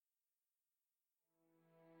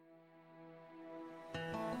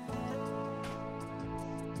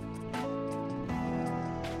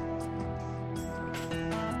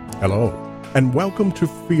Hello, and welcome to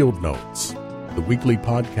Field Notes, the weekly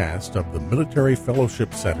podcast of the Military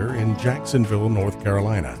Fellowship Center in Jacksonville, North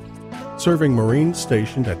Carolina, serving Marines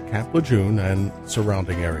stationed at Camp Lejeune and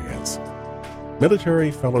surrounding areas.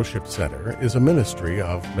 Military Fellowship Center is a ministry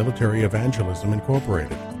of Military Evangelism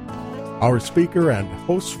Incorporated. Our speaker and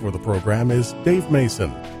host for the program is Dave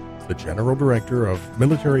Mason, the General Director of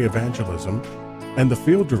Military Evangelism and the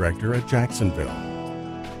Field Director at Jacksonville.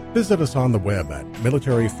 Visit us on the web at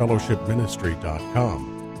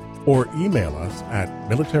militaryfellowshipministry.com or email us at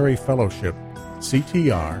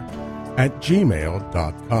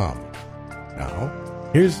militaryfellowshipctr@gmail.com. Now,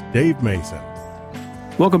 here's Dave Mason.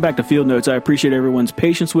 Welcome back to Field Notes. I appreciate everyone's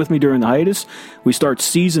patience with me during the hiatus. We start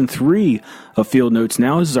Season 3 of Field Notes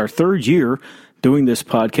now. This is our third year doing this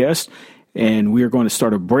podcast, and we are going to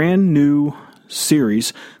start a brand new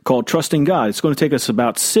series called Trusting God. It's going to take us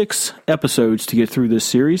about 6 episodes to get through this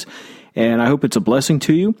series, and I hope it's a blessing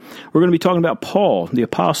to you. We're going to be talking about Paul, the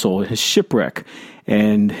apostle, his shipwreck,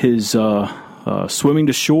 and his swimming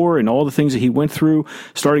to shore and all the things that he went through,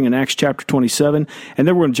 starting in Acts chapter 27. And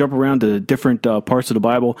then we're going to jump around to different parts of the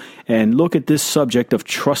Bible and look at this subject of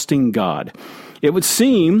trusting God. It would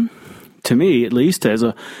seem, to me at least, as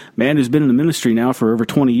a man who's been in the ministry now for over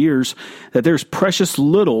 20 years, that there's precious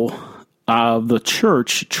little of the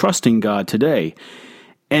church trusting God today.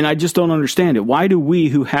 And I just don't understand it. Why do we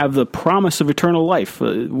who have the promise of eternal life,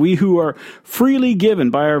 we who are freely given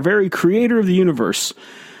by our very creator of the universe,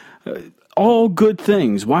 all good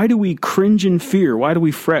things, why do we cringe in fear? Why do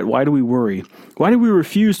we fret? Why do we worry? Why do we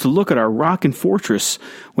refuse to look at our rock and fortress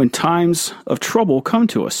when times of trouble come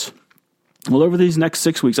to us? Well, over these next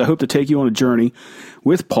 6 weeks, I hope to take you on a journey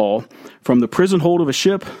with Paul from the prison hold of a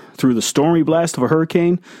ship, through the stormy blast of a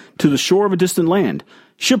hurricane, to the shore of a distant land,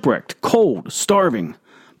 shipwrecked, cold, starving.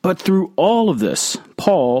 But through all of this,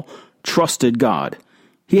 Paul trusted God.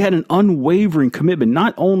 He had an unwavering commitment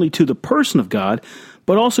not only to the person of God,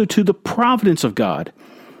 but also to the providence of God.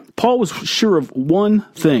 Paul was sure of one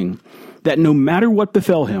thing, that no matter what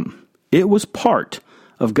befell him, it was part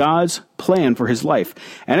of God's plan for his life.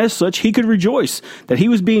 And as such, he could rejoice that he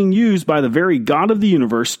was being used by the very God of the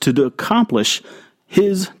universe to accomplish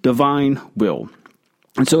his divine will.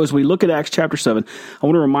 And so as we look at Acts chapter 7, I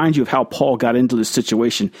want to remind you of how Paul got into this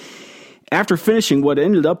situation. After finishing what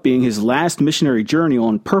ended up being his last missionary journey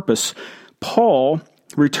on purpose, Paul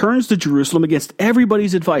returns to Jerusalem against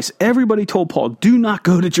everybody's advice. Everybody told Paul, do not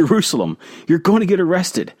go to Jerusalem. You're going to get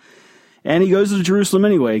arrested. And he goes to Jerusalem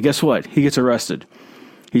anyway. Guess what? He gets arrested.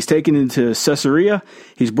 He's taken into Caesarea.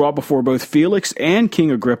 He's brought before both Felix and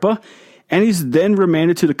King Agrippa. And he's then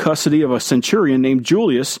remanded to the custody of a centurion named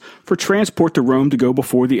Julius for transport to Rome to go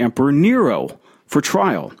before the Emperor Nero for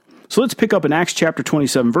trial. So let's pick up in Acts chapter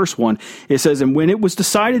 27, verse 1. It says, and when it was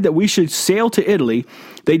decided that we should sail to Italy,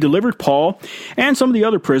 they delivered Paul and some of the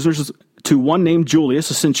other prisoners to one named Julius,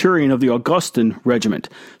 a centurion of the Augustan regiment.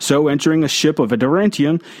 So entering a ship of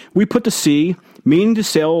Tarentum, we put to sea, meaning to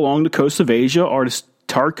sail along the coast of Asia.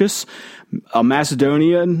 Aristarchus, a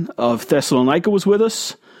Macedonian of Thessalonica, was with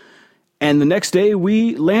us. And the next day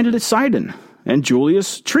we landed at Sidon. And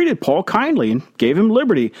Julius treated Paul kindly and gave him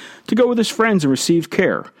liberty to go with his friends and receive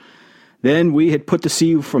care. Then we had put to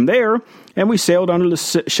sea from there, and we sailed under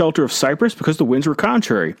the shelter of Cyprus because the winds were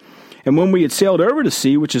contrary. And when we had sailed over the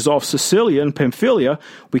sea, which is off Sicilia and Pamphylia,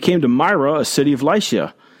 we came to Myra, a city of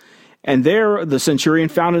Lycia. And there the centurion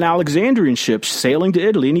found an Alexandrian ship sailing to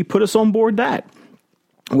Italy, and he put us on board that.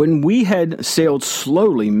 When we had sailed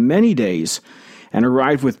slowly many days and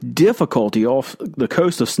arrived with difficulty off the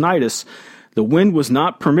coast of Cnidus, the wind was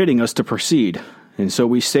not permitting us to proceed. And so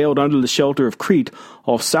we sailed under the shelter of Crete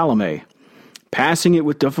off Salome. Passing it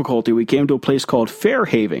with difficulty, we came to a place called Fair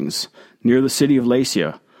Havens, near the city of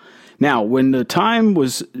Lasea. Now, when the time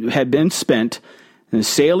had been spent, and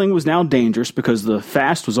sailing was now dangerous because the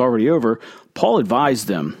fast was already over, Paul advised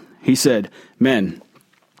them. He said, men,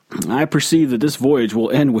 I perceive that this voyage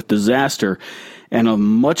will end with disaster and of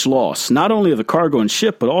much loss, not only of the cargo and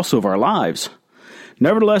ship, but also of our lives.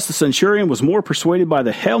 Nevertheless, the centurion was more persuaded by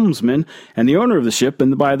the helmsman and the owner of the ship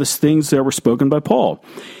than by the things that were spoken by Paul.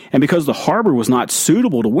 And because the harbor was not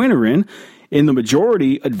suitable to winter in the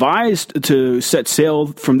majority advised to set sail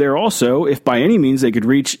from there also, if by any means they could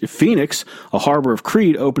reach Phoenix, a harbor of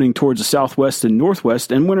Crete opening towards the southwest and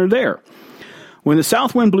northwest, and winter there. When the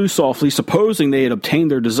south wind blew softly, supposing they had obtained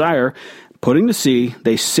their desire, putting to sea,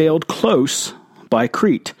 they sailed close by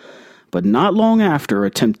Crete. But not long after, a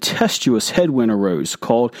tempestuous headwind arose,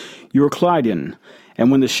 called Euroclydon.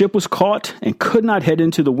 And when the ship was caught and could not head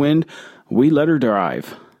into the wind, we let her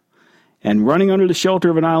drive. And running under the shelter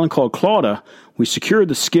of an island called Clauda, we secured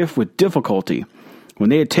the skiff with difficulty. When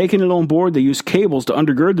they had taken it on board, they used cables to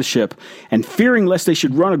undergird the ship, and fearing lest they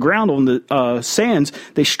should run aground on the sands,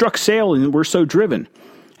 they struck sail and were so driven.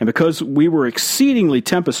 And because we were exceedingly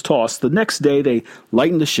tempest-tossed, the next day they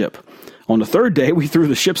lightened the ship. On the third day, we threw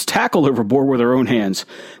the ship's tackle overboard with our own hands.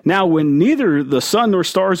 Now, when neither the sun nor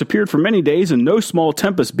stars appeared for many days, and no small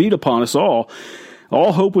tempest beat upon us all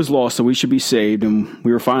hope was lost that we should be saved, and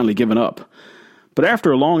we were finally given up. But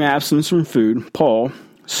after a long absence from food, Paul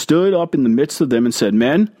stood up in the midst of them and said,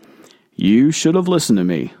 Men, you should have listened to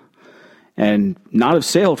me, and not have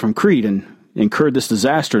sailed from Crete and incurred this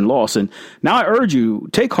disaster and loss. And now I urge you,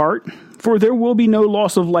 take heart, for there will be no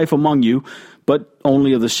loss of life among you, but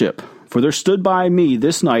only of the ship. For there stood by me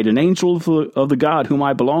this night an angel of the God whom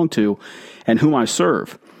I belong to and whom I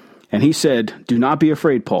serve. And he said, Do not be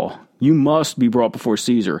afraid, Paul. You must be brought before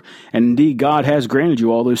Caesar. And indeed, God has granted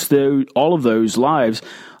you all of those lives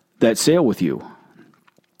that sail with you.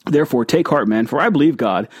 Therefore, take heart, men, for I believe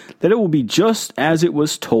God, that it will be just as it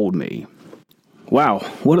was told me. Wow,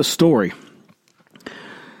 what a story.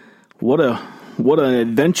 What an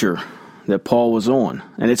adventure that Paul was on.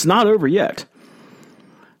 And it's not over yet.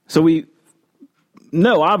 So we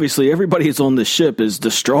know, obviously, everybody who's on this ship is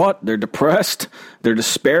distraught, they're depressed, they're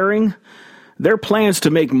despairing. Their plans to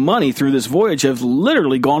make money through this voyage have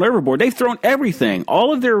literally gone overboard. They've thrown everything,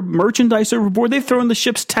 all of their merchandise overboard. They've thrown the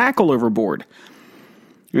ship's tackle overboard.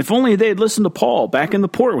 If only they had listened to Paul back in the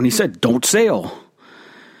port when he said, don't sail.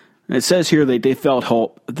 And it says here that they felt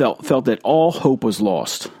that all hope was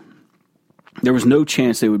lost. There was no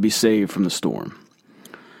chance they would be saved from the storm.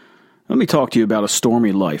 Let me talk to you about a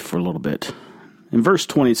stormy life for a little bit. In verse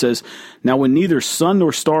 20 it says, Now when neither sun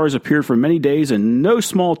nor stars appeared for many days, and no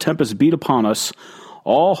small tempest beat upon us,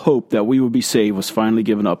 all hope that we would be saved was finally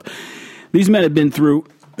given up. These men had been through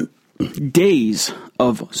days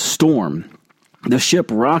of storm. The ship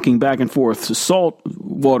rocking back and forth, salt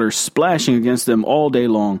water splashing against them all day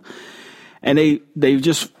long. And they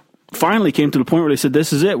just finally came to the point where they said,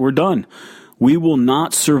 this is it, we're done. We will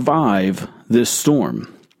not survive this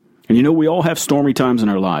storm. And you know, we all have stormy times in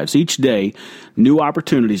our lives. Each day, new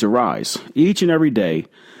opportunities arise. Each and every day,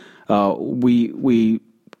 we're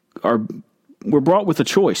brought with a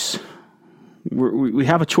choice. We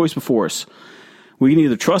have a choice before us. We can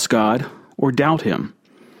either trust God or doubt Him.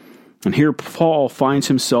 And here Paul finds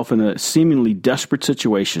himself in a seemingly desperate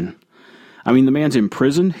situation. I mean, the man's in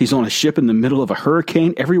prison. He's on a ship in the middle of a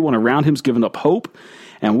hurricane. Everyone around him's given up hope.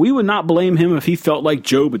 And we would not blame him if he felt like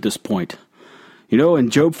Job at this point. You know, in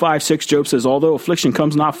Job 5:6, Job says, Although affliction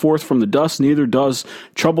comes not forth from the dust, neither does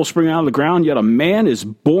trouble spring out of the ground, yet a man is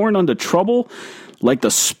born unto trouble like the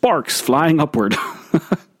sparks flying upward.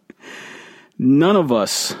 None of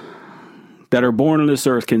us that are born on this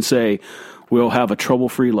earth can say we'll have a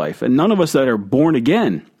trouble-free life. And none of us that are born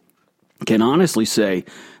again can honestly say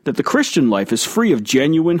that the Christian life is free of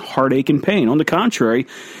genuine heartache and pain. On the contrary,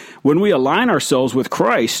 when we align ourselves with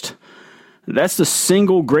Christ, that's the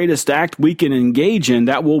single greatest act we can engage in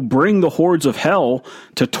that will bring the hordes of hell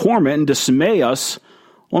to torment and dismay us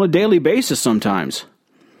on a daily basis sometimes.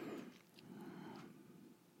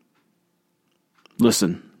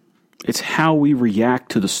 Listen, it's how we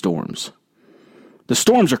react to the storms. The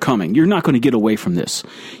storms are coming. You're not going to get away from this.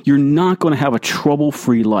 You're not going to have a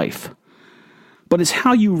trouble-free life. But it's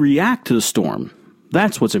how you react to the storm.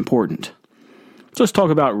 That's what's important. So let's talk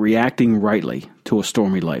about reacting rightly to a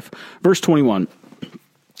stormy life. Verse 21,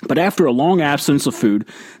 But after a long absence of food,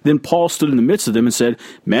 then Paul stood in the midst of them and said,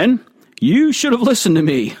 Men, you should have listened to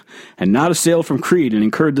me and not have sailed from Crete and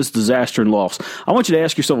incurred this disaster and loss. I want you to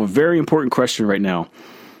ask yourself a very important question right now.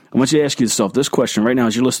 I want you to ask yourself this question right now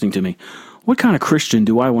as you're listening to me. What kind of Christian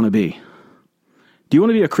do I want to be? Do you want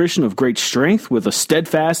to be a Christian of great strength with a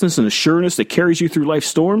steadfastness and assurance that carries you through life's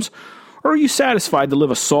storms? Or are you satisfied to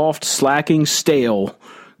live a soft, slacking, stale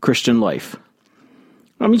Christian life?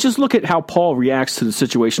 I mean, just look at how Paul reacts to the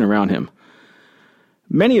situation around him.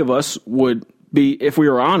 Many of us would be, if we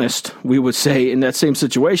were honest, we would say in that same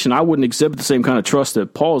situation, I wouldn't exhibit the same kind of trust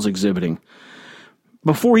that Paul's exhibiting.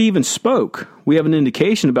 Before he even spoke, we have an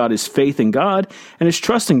indication about his faith in God, and his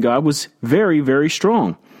trust in God was very, very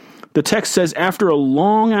strong. The text says, after a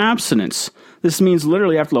long abstinence, this means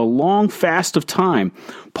literally after a long fast of time,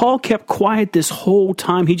 Paul kept quiet this whole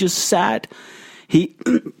time. He just sat. He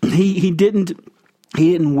didn't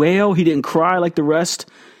wail. He didn't cry like the rest.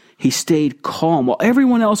 He stayed calm. While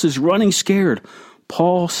everyone else is running scared,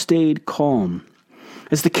 Paul stayed calm.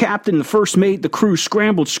 As the captain, the first mate, the crew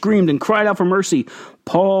scrambled, screamed, and cried out for mercy,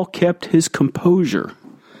 Paul kept his composure.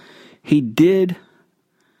 He did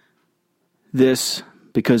this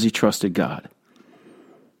because he trusted God.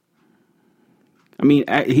 I mean,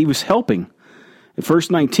 he was helping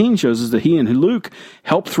Verse 19 shows us that he and Luke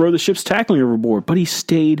helped throw the ship's tackling overboard, but he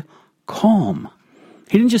stayed calm.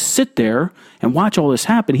 He didn't just sit there and watch all this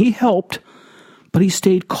happen. He helped, but he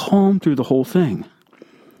stayed calm through the whole thing.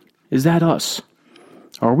 Is that us?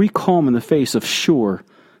 Are we calm in the face of sure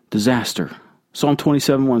disaster? Psalm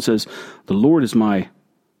 27:1 says, "The Lord is my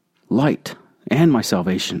light and my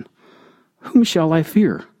salvation. Whom shall I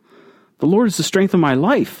fear? The Lord is the strength of my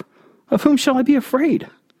life. Of whom shall I be afraid?"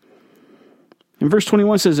 And verse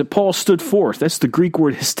 21 says that Paul stood forth. That's the Greek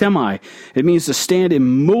word histemi. It means to stand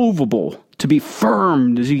immovable, to be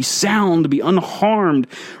firm, to be sound, to be unharmed,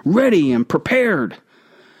 ready and prepared.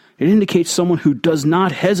 It indicates someone who does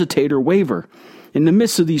not hesitate or waver. In the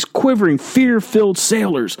midst of these quivering, fear-filled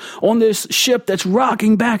sailors on this ship that's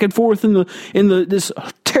rocking back and forth in this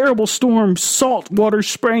terrible storm, salt water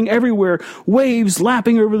spraying everywhere, waves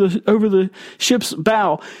lapping over the ship's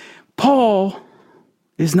bow, Paul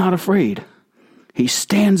is not afraid. He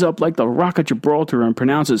stands up like the Rock of Gibraltar and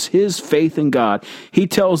pronounces his faith in God. He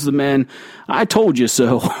tells the men, "I told you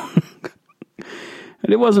so." And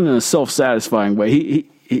it wasn't in a self-satisfying way.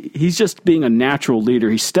 He's just being a natural leader.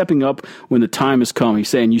 He's stepping up when the time has come. He's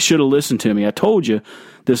saying, "You should have listened to me. I told you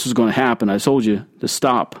this was going to happen. I told you to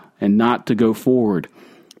stop and not to go forward,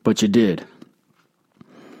 but you did."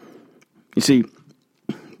 You see,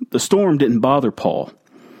 the storm didn't bother Paul.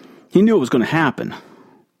 He knew it was going to happen.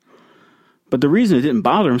 But the reason it didn't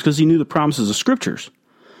bother him is because he knew the promises of Scriptures.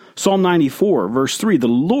 Psalm 94, verse 3, "The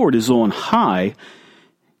Lord is on high.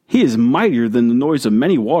 He is mightier than the noise of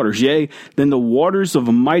many waters, yea, than the waters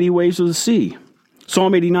of mighty waves of the sea."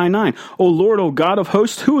 Psalm 89:9, "O Lord, O God of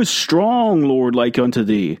hosts, who is strong, Lord, like unto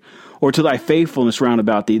thee? Or to thy faithfulness round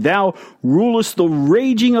about thee? Thou rulest the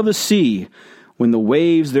raging of the sea. When the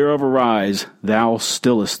waves thereof arise, thou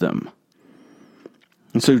stillest them."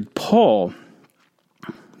 And so Paul,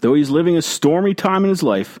 though he's living a stormy time in his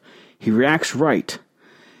life, he reacts right.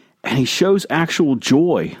 And he shows actual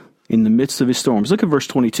joy in the midst of his storms. Look at verse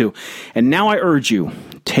 22. "And now I urge you,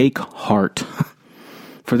 take heart,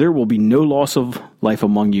 for there will be no loss of life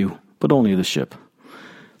among you, but only of the ship.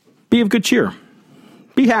 Be of good cheer.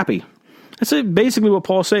 Be happy." That's basically what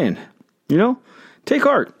Paul's saying. Take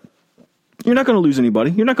heart. You're not going to lose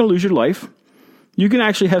anybody. You're not going to lose your life. You can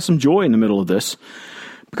actually have some joy in the middle of this,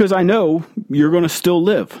 because I know you're going to still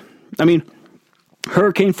live. I mean,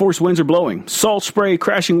 hurricane force winds are blowing, salt spray,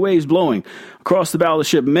 crashing waves blowing across the bow of the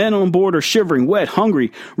ship. Men on board are shivering, wet,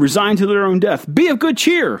 hungry, resigned to their own death. Be of good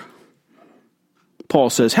cheer. Paul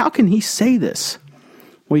says, how can he say this?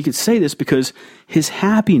 Well, he could say this because his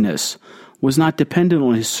happiness was not dependent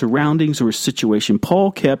on his surroundings or his situation.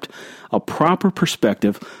 Paul kept a proper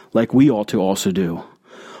perspective like we ought to also do.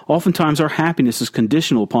 Oftentimes our happiness is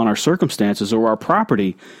conditional upon our circumstances or our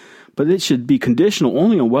property, but it should be conditional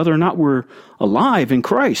only on whether or not we're alive in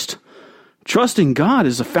Christ. Trusting God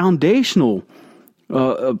is a foundational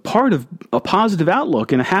part of a positive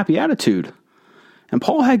outlook and a happy attitude. And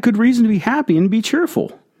Paul had good reason to be happy and be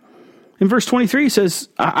cheerful. In verse 23, he says,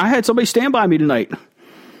 I had somebody stand by me tonight.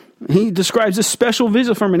 He describes this special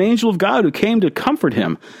visit from an angel of God who came to comfort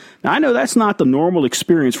him. Now, I know that's not the normal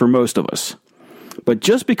experience for most of us. But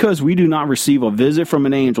just because we do not receive a visit from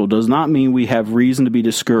an angel does not mean we have reason to be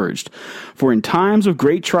discouraged. For in times of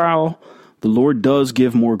great trial, the Lord does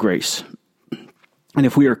give more grace. And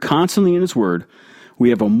if we are constantly in His Word, we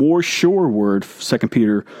have a more sure word, 2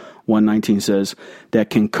 Peter 1:19 says,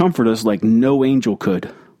 that can comfort us like no angel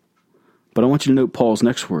could. But I want you to note Paul's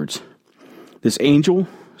next words. This angel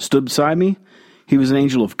stood beside me. He was an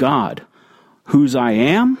angel of God, whose I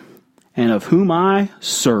am and of whom I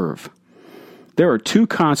serve. There are two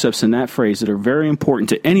concepts in that phrase that are very important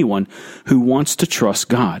to anyone who wants to trust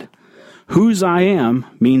God. Whose I am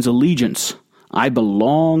means allegiance. I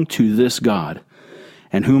belong to this God.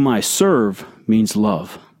 And whom I serve means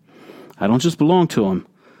love. I don't just belong to Him,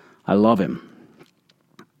 I love Him.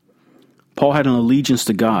 Paul had an allegiance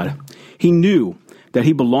to God. He knew that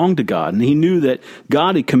he belonged to God, and he knew that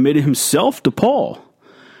God had committed Himself to Paul.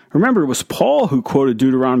 Remember, it was Paul who quoted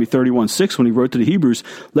Deuteronomy 31:6 when he wrote to the Hebrews,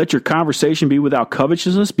 "Let your conversation be without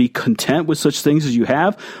covetousness, be content with such things as you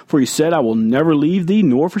have, for He said, I will never leave thee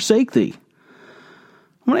nor forsake thee."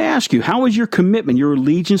 I want to ask you, how is your commitment, your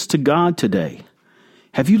allegiance to God today?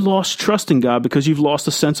 Have you lost trust in God because you've lost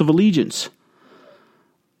a sense of allegiance,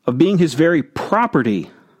 of being His very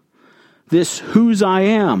property? This whose I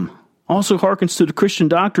am also harkens to the Christian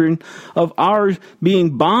doctrine of our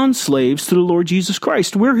being bond slaves to the Lord Jesus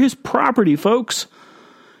Christ. We're His property, folks.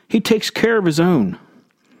 He takes care of His own.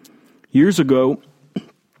 Years ago,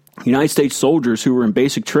 United States soldiers who were in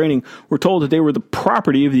basic training were told that they were the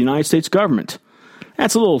property of the United States government.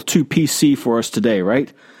 That's a little too PC for us today,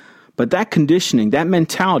 right? But that conditioning, that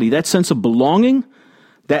mentality, that sense of belonging,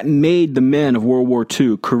 that made the men of World War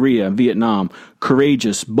II, Korea, Vietnam,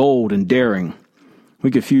 courageous, bold, and daring. We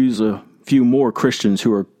could use a few more Christians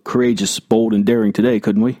who are courageous, bold, and daring today,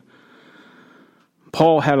 couldn't we?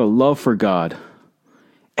 Paul had a love for God,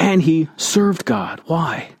 and he served God.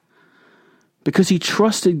 Why? Because he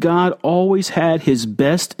trusted God always had his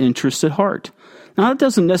best interests at heart. Now, that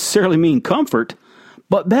doesn't necessarily mean comfort,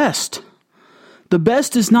 but best. The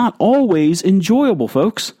best is not always enjoyable,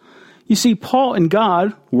 folks. You see, Paul and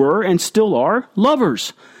God were, and still are,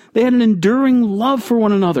 lovers. They had an enduring love for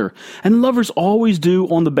one another, and lovers always do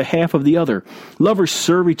on the behalf of the other. Lovers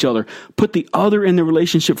serve each other, put the other in the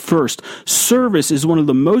relationship first. Service is one of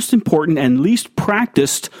the most important and least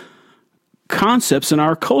practiced concepts in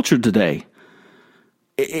our culture today.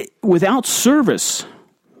 Without service,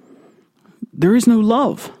 there is no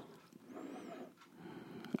love.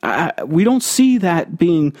 We don't see that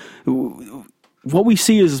being... What we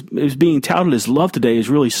see as being touted as love today is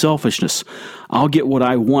really selfishness. I'll get what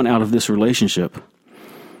I want out of this relationship.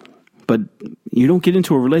 But you don't get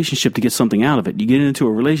into a relationship to get something out of it. You get into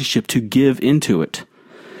a relationship to give into it.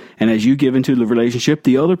 And as you give into the relationship,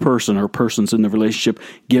 the other person or persons in the relationship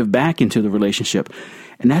give back into the relationship.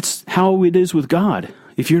 And that's how it is with God.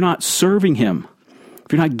 If you're not serving Him,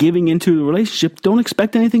 if you're not giving into the relationship, don't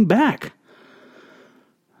expect anything back.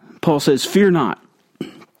 Paul says, fear not.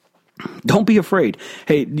 Don't be afraid.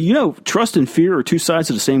 Hey, trust and fear are two sides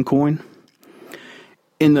of the same coin.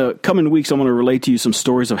 In the coming weeks, I'm going to relate to you some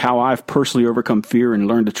stories of how I've personally overcome fear and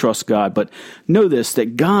learned to trust God. But know this,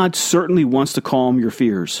 that God certainly wants to calm your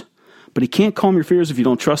fears. But He can't calm your fears if you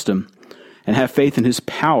don't trust Him and have faith in His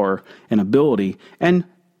power and ability and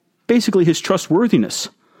basically His trustworthiness.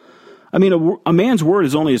 I mean, a man's word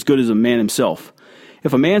is only as good as a man himself.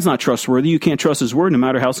 If a man's not trustworthy, you can't trust his word no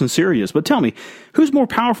matter how sincere he is. But tell me, who's more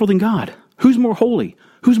powerful than God? Who's more holy?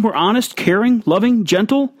 Who's more honest, caring, loving,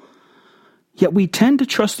 gentle? Yet we tend to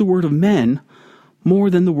trust the word of men more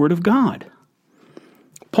than the word of God.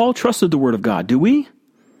 Paul trusted the word of God, do we?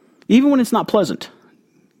 Even when it's not pleasant.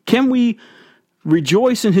 Can we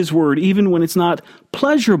rejoice in his word even when it's not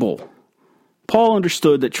pleasurable? Paul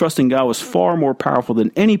understood that trusting God was far more powerful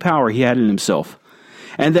than any power he had in himself.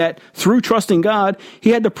 And that through trusting God, he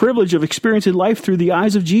had the privilege of experiencing life through the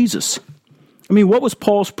eyes of Jesus. I mean, what was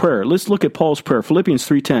Paul's prayer? Let's look at Paul's prayer, Philippians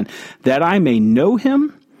 3:10. That I may know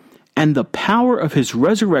him and the power of his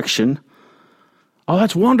resurrection. Oh,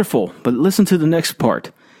 that's wonderful. But listen to the next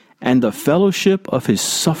part. And the fellowship of his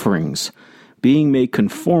sufferings, being made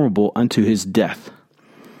conformable unto his death.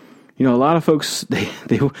 A lot of folks,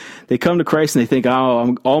 they come to Christ and they think,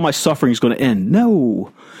 all my suffering is going to end.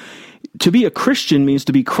 No. To be a Christian means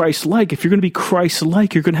to be Christ-like. If you're going to be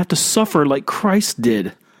Christ-like, you're going to have to suffer like Christ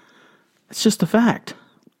did. It's just a fact.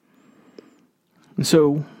 And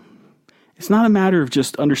so, it's not a matter of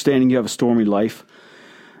just understanding you have a stormy life.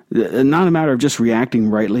 Not a matter of just reacting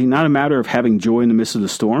rightly. Not a matter of having joy in the midst of the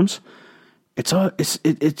storms.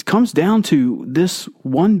 It comes down to this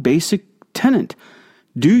one basic tenet.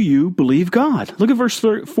 Do you believe God? Look at verse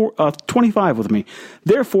 25 with me.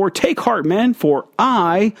 Therefore, take heart, men, for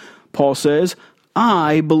Paul says,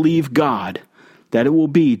 I believe God, that it will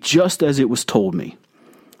be just as it was told me.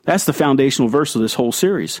 That's the foundational verse of this whole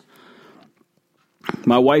series.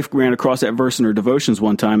 My wife ran across that verse in her devotions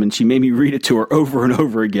one time, and she made me read it to her over and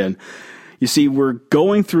over again. You see, we're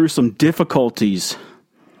going through some difficulties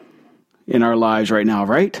in our lives right now,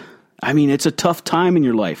 right? I mean, it's a tough time in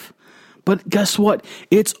your life. But guess what?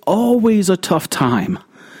 It's always a tough time.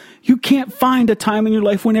 You can't find a time in your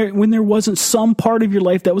life when there wasn't some part of your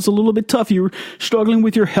life that was a little bit tough. You were struggling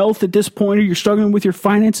with your health at this point, or you're struggling with your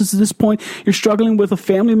finances at this point. You're struggling with a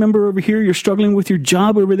family member over here. You're struggling with your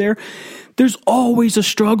job over there. There's always a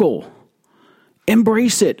struggle.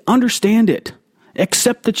 Embrace it. Understand it.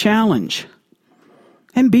 Accept the challenge.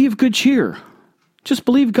 And be of good cheer. Just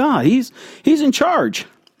believe God. He's in charge.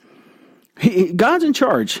 God's in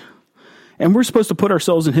charge. And we're supposed to put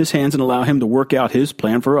ourselves in His hands and allow Him to work out His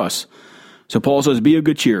plan for us. So Paul says, be of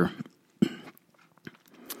good cheer. Do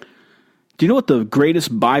you know what the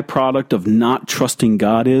greatest byproduct of not trusting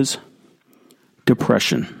God is?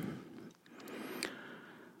 Depression.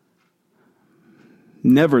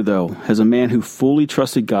 Never, though, has a man who fully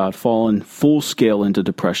trusted God fallen full scale into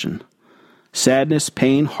depression. Sadness,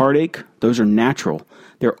 pain, heartache, those are natural.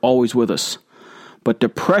 They're always with us. But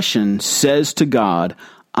depression says to God,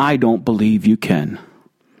 I don't believe you can.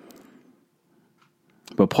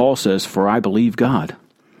 But Paul says, for I believe God.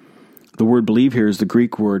 The word believe here is the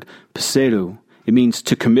Greek word pseudo. It means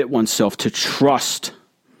to commit oneself, to trust.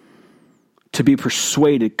 to be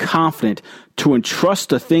persuaded, confident, to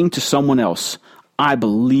entrust a thing to someone else. I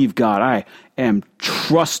believe God. I am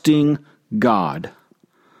trusting God.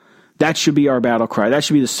 That should be our battle cry. That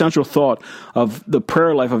should be the central thought of the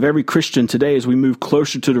prayer life of every Christian today as we move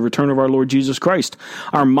closer to the return of our Lord Jesus Christ.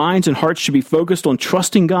 Our minds and hearts should be focused on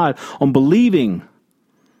trusting God, on believing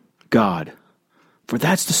God. For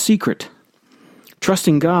that's the secret.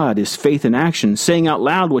 Trusting God is faith in action, saying out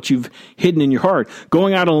loud what you've hidden in your heart,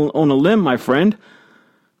 going out on a limb, my friend.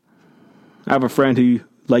 I have a friend who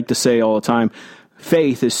liked to say all the time,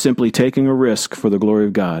 faith is simply taking a risk for the glory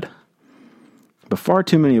of God. But far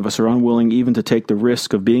too many of us are unwilling even to take the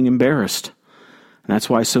risk of being embarrassed. And that's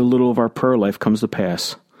why so little of our prayer life comes to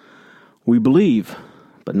pass. We believe,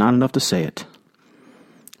 but not enough to say it.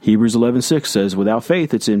 Hebrews 11:6 says, without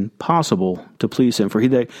faith it's impossible to please him. For he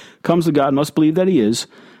that comes to God must believe that he is,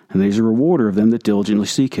 and that he is a rewarder of them that diligently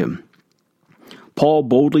seek him. Paul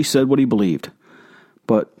boldly said what he believed.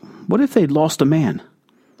 But what if they'd lost a man?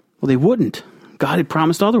 Well, they wouldn't. God had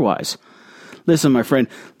promised otherwise. Listen, my friend,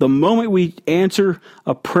 the moment we answer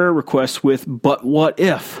a prayer request with, but what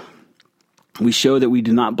if, we show that we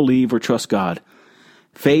do not believe or trust God.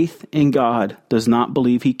 Faith in God does not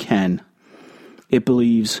believe he can. It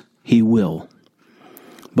believes he will.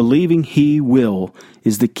 Believing he will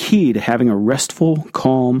is the key to having a restful,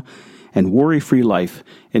 calm, and worry-free life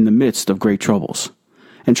in the midst of great troubles.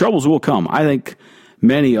 And troubles will come. I think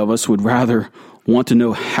many of us would rather want to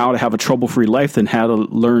know how to have a trouble-free life than how to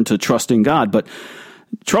learn to trust in God. But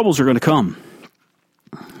troubles are going to come.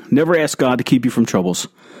 Never ask God to keep you from troubles.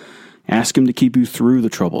 Ask him to keep you through the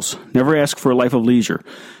troubles. Never ask for a life of leisure.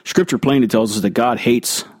 Scripture plainly tells us that God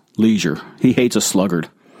hates leisure. He hates a sluggard.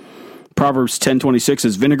 Proverbs 10:26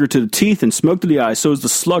 says, vinegar to the teeth and smoke to the eyes, so is the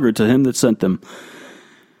sluggard to him that sent them.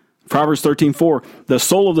 Proverbs 13:4, the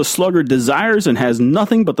soul of the sluggard desires and has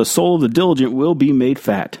nothing, but the soul of the diligent will be made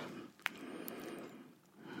fat.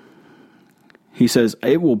 He says,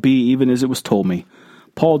 it will be even as it was told me.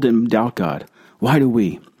 Paul didn't doubt God. Why do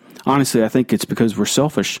we? Honestly, I think it's because we're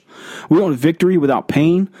selfish. We want victory without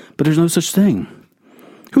pain, but there's no such thing.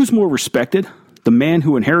 Who's more respected? The man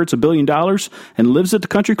who inherits $1 billion and lives at the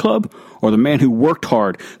country club, or the man who worked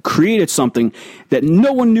hard, created something that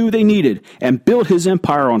no one knew they needed, and built his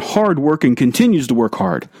empire on hard work and continues to work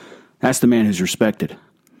hard? That's the man who's respected.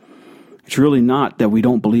 It's really not that we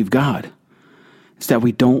don't believe God. It's that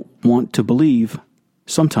we don't want to believe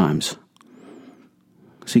sometimes.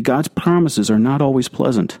 See, God's promises are not always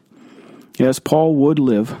pleasant. Yes, Paul would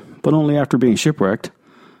live, but only after being shipwrecked.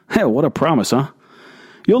 Hey, what a promise, huh?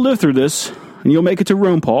 You'll live through this, and you'll make it to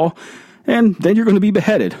Rome, Paul, and then you're going to be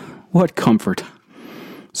beheaded. What comfort.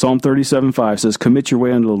 Psalm 37:5 says, commit your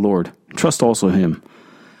way unto the Lord. Trust also him,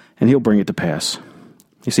 and he'll bring it to pass.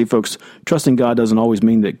 You see, folks, trusting God doesn't always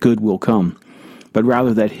mean that good will come, but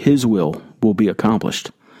rather that his will be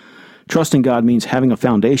accomplished. Trusting God means having a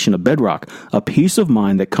foundation, a bedrock, a peace of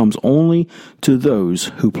mind that comes only to those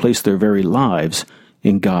who place their very lives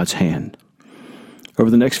in God's hand. Over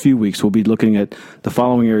the next few weeks, we'll be looking at the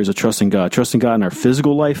following areas of trusting God. Trusting God in our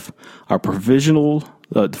physical life, our provisional,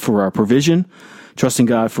 for our provision, trusting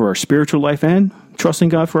God for our spiritual life, and trusting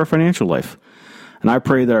God for our financial life. And I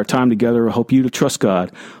pray that our time together will help you to trust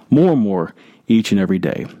God more and more each and every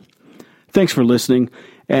day. Thanks for listening,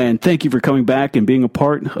 and thank you for coming back and being a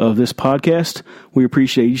part of this podcast. We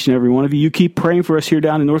appreciate each and every one of you. You keep praying for us here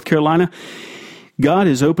down in North Carolina. God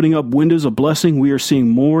is opening up windows of blessing. We are seeing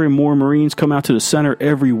more and more Marines come out to the center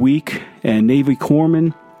every week, and Navy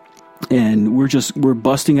corpsmen, and we're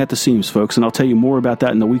busting at the seams, folks, and I'll tell you more about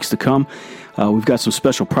that in the weeks to come. We've got some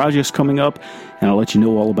special projects coming up, and I'll let you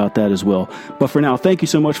know all about that as well. But for now, thank you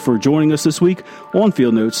so much for joining us this week on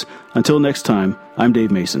Field Notes. Until next time, I'm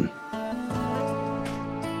Dave Mason.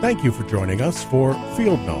 Thank you for joining us for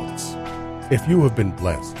Field Notes. If you have been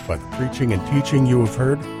blessed by the preaching and teaching you have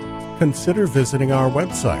heard, consider visiting our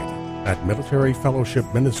website at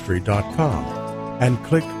militaryfellowshipministry.com and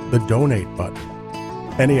click the Donate button.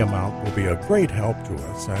 Any amount will be a great help to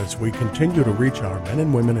us as we continue to reach our men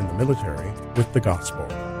and women in the military with the gospel.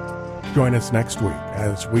 Join us next week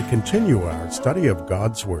as we continue our study of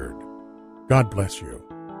God's Word. God bless you.